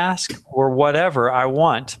mask or whatever I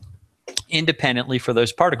want independently for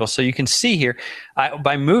those particles. So you can see here,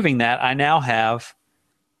 by moving that, I now have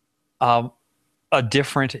a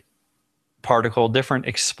different particle, different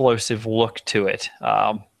explosive look to it.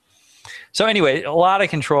 So anyway, a lot of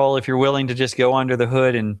control. If you're willing to just go under the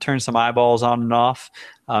hood and turn some eyeballs on and off,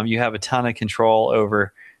 you have a ton of control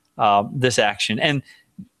over this action. And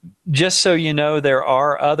just so you know, there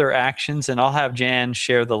are other actions, and I'll have Jan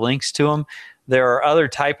share the links to them. There are other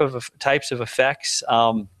types of effects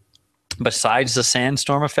besides the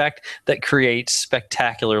sandstorm effect that creates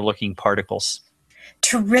spectacular looking particles.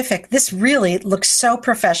 Terrific. This really looks so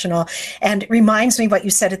professional and reminds me what you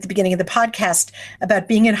said at the beginning of the podcast about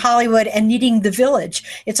being in Hollywood and needing the village.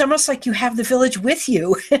 It's almost like you have the village with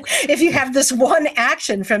you. If you have this one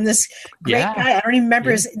action from this great guy, I don't even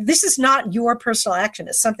remember. This is not your personal action.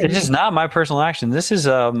 It's something. This is not my personal action. This is,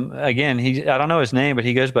 again, I don't know his name, but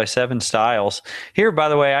he goes by Seven Styles. Here, by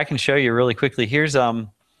the way, I can show you really quickly. Here's,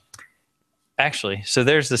 actually, so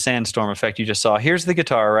there's the sandstorm effect you just saw. Here's the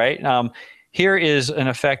guitar, right? Here is an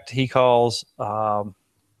effect he calls, I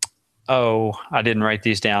didn't write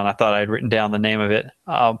these down. I thought I'd written down the name of it.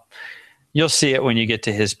 You'll see it when you get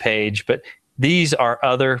to his page, but these are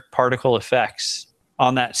other particle effects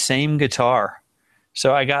on that same guitar.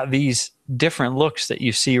 So I got these different looks that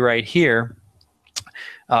you see right here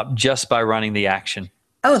just by running the action.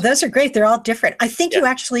 Oh, those are great. They're all different. I think you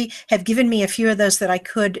actually have given me a few of those that I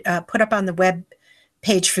could put up on the web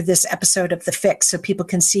page for this episode of The Fix so people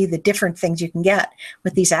can see the different things you can get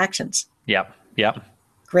with these actions. Yep.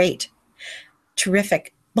 Great.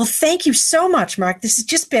 Terrific. Well, thank you so much, Mark. This has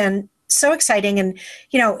just been so exciting. And,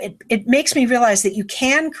 it makes me realize that you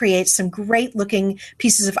can create some great looking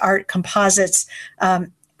pieces of art, composites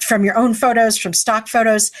from your own photos, from stock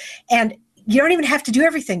photos. And you don't even have to do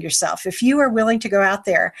everything yourself. If you are willing to go out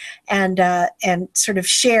there and sort of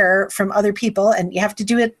share from other people, and you have to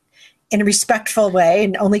do it in a respectful way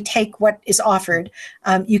and only take what is offered,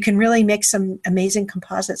 you can really make some amazing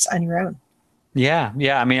composites on your own. Yeah.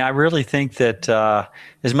 I mean, I really think that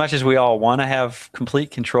as much as we all want to have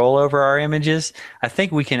complete control over our images, I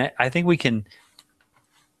think we can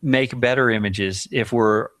make better images if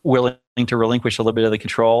we're willing to relinquish a little bit of the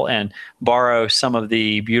control and borrow some of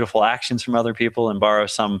the beautiful actions from other people and borrow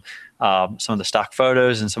some of the stock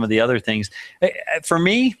photos and some of the other things. For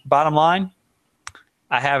me, bottom line,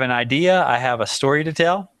 I have an idea, I have a story to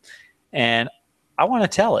tell, and I want to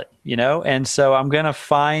tell it, and so I'm going to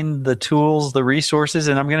find the tools, the resources,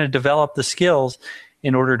 and I'm going to develop the skills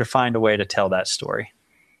in order to find a way to tell that story.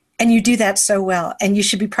 And you do that so well. And you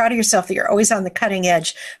should be proud of yourself that you're always on the cutting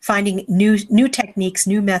edge, finding new techniques,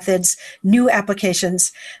 new methods, new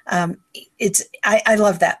applications. I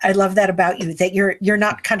love that. I love that about you, that you're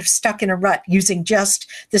not kind of stuck in a rut using just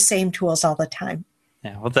the same tools all the time.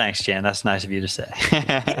 Yeah. Well, thanks, Jan. That's nice of you to say.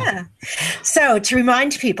 Yeah. So to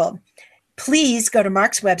remind people, please go to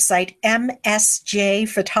Mark's website,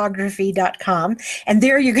 msjphotography.com, and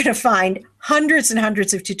there you're going to find hundreds and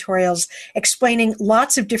hundreds of tutorials explaining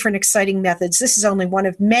lots of different exciting methods. This is only one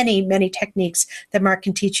of many, many techniques that Mark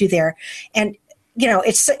can teach you there. And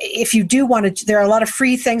if you do want to, there are a lot of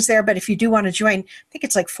free things there, but if you do want to join, I think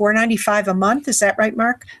it's like $4.95 a month. Is that right,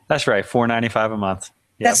 Mark? That's right, $4.95 a month.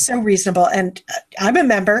 That's so reasonable. And I'm a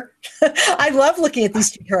member. I love looking at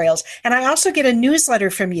these tutorials. And I also get a newsletter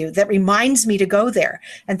from you that reminds me to go there.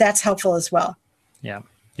 And that's helpful as well. Yeah.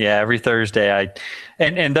 Yeah. Every Thursday,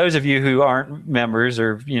 and those of you who aren't members,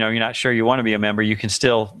 or, you're not sure you want to be a member, you can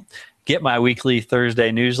still get my weekly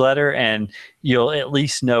Thursday newsletter, and you'll at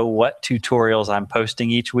least know what tutorials I'm posting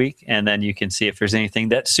each week. And then you can see if there's anything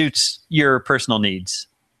that suits your personal needs.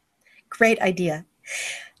 Great idea.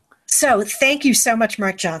 So thank you so much,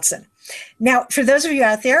 Mark Johnson. Now, for those of you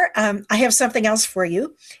out there, I have something else for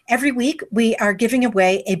you. Every week, we are giving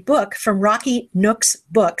away a book from Rocky Nooks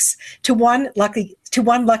Books to one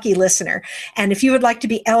lucky listener. And if you would like to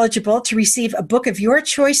be eligible to receive a book of your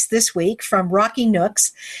choice this week from Rocky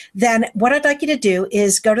Nooks, then what I'd like you to do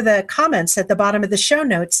is go to the comments at the bottom of the show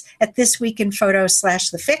notes at This Week in Photo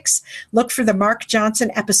 /The Fix. Look for the Mark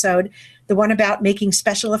Johnson episode, the one about making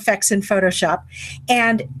special effects in Photoshop,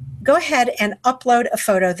 and go ahead and upload a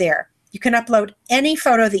photo there. You can upload any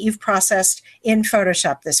photo that you've processed in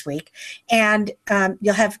Photoshop this week, and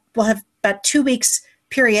we'll have about 2 weeks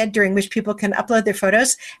period during which people can upload their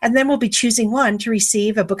photos, and then we'll be choosing one to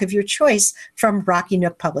receive a book of your choice from Rocky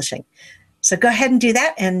Nook Publishing. So go ahead and do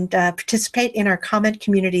that and participate in our comment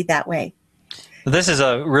community that way. This is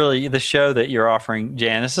the show that you're offering,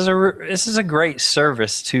 Jan. This is a great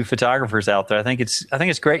service to photographers out there. I think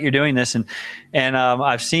it's great you're doing this, and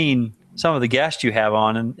I've seen some of the guests you have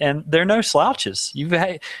on, and they're no slouches.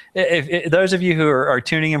 If those of you who are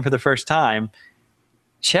tuning in for the first time,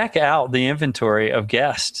 check out the inventory of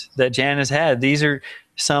guests that Jan has had. These are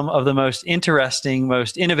some of the most interesting,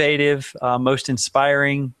 most innovative, most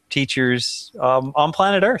inspiring teachers on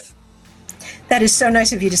planet Earth. That is so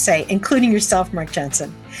nice of you to say, including yourself, Mark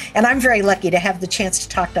Johnson. And I'm very lucky to have the chance to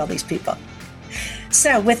talk to all these people.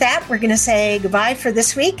 So with that, we're going to say goodbye for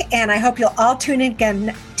this week, and I hope you'll all tune in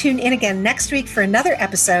again next week for another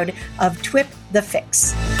episode of TWIP the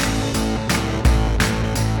Fix.